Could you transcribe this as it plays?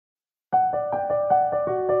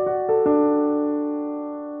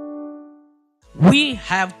we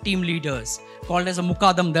have team leaders called as a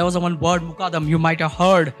Mukadam. There was one word Mukadam you might have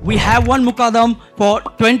heard. We have one Mukadam for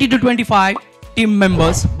 20 to 25 team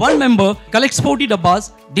members. One member collects 40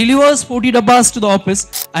 dabbas, delivers 40 dabbas to the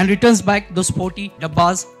office and returns back those 40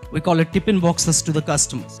 dabbas. We call it tiffin boxes to the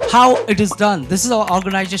customers. How it is done? This is our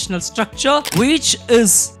organizational structure, which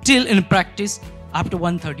is still in practice after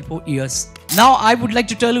 134 years. Now, I would like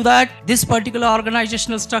to tell you that this particular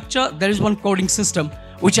organizational structure, there is one coding system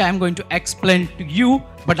which I am going to explain to you.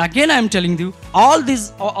 But again, I am telling you, all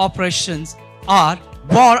these operations are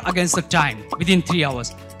war against the time within 3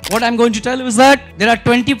 hours. What I'm going to tell you is that there are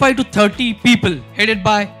 25 to 30 people headed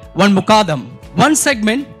by one Mukadam. One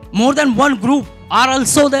segment, more than one group are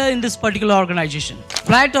also there in this particular organization.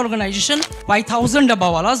 Flat organization, 5,000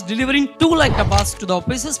 Dabbawalas delivering 2 lakh dabbas to the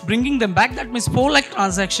offices, bringing them back. That means 4 lakh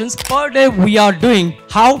transactions per day we are doing.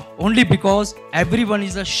 How? Only because everyone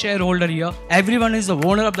is a shareholder here. Everyone is the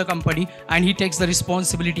owner of the company and he takes the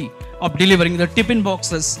responsibility of delivering the tiffin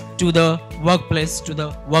boxes to the workplace, to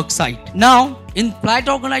the work site. Now, in flat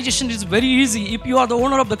organization, it is very easy. If you are the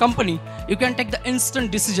owner of the company, you can take the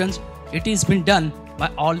instant decisions. It is been done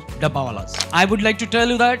by all Dabbawalas. I would like to tell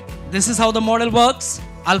you that this is how the model works.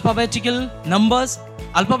 Alphabetical numbers,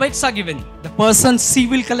 alphabets are given. The person C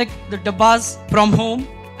will collect the dabbas from home.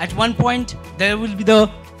 At one point, there will be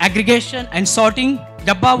the aggregation and sorting.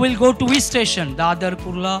 Dabba will go to which station? Dadar,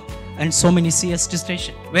 Kurla and so many CST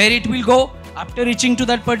station. Where it will go? After reaching to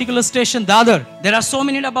that particular station, Dadar, there are so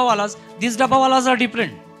many Dabbawalas. These Dabbawalas are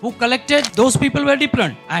different. Who collected, those people were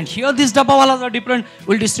different. And here these Dabbawalas are different,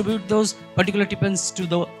 will distribute those particular tiffins to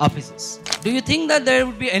the offices. Do you think that there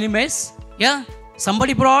would be any mess? Yeah?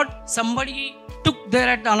 Somebody brought, somebody took there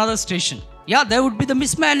at another station. Yeah, there would be the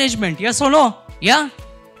mismanagement. Yes or no? Yeah?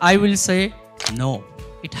 I will say no.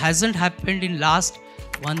 It hasn't happened in last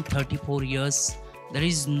 134 years. There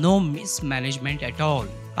is no mismanagement at all.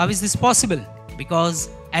 How is this possible? Because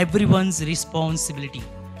everyone's responsibility.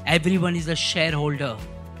 Everyone is a shareholder.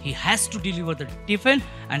 He has to deliver the tiffin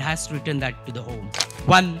and has to return that to the home.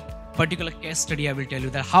 One particular case study I will tell you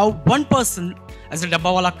that how one person as a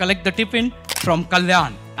Dabbawala collect the tiffin from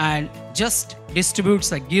Kalyan and just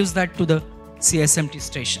distributes and gives that to the CHRMP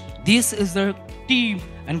station. This is the team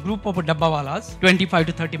and group of Dabbawalas, 25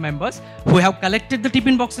 to 30 members who have collected the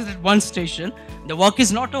tiffin boxes at one station. The work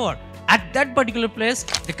is not over. At that particular place,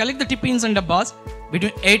 they collect the tiffins and dabbas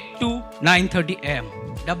between 8 to 9:30 am.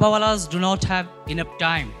 Dabbawalas do not have enough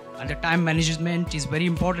time and the time management is very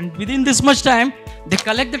important. Within this much time, they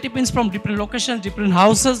collect the tiffins from different locations, different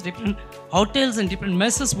houses, different hotels and different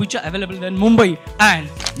messes which are available in Mumbai, and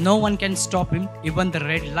no one can stop him. Even the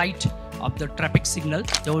red light of the traffic signal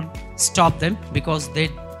don't stop them because they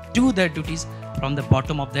do their duties from the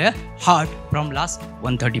bottom of their heart from last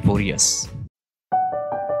 134 years.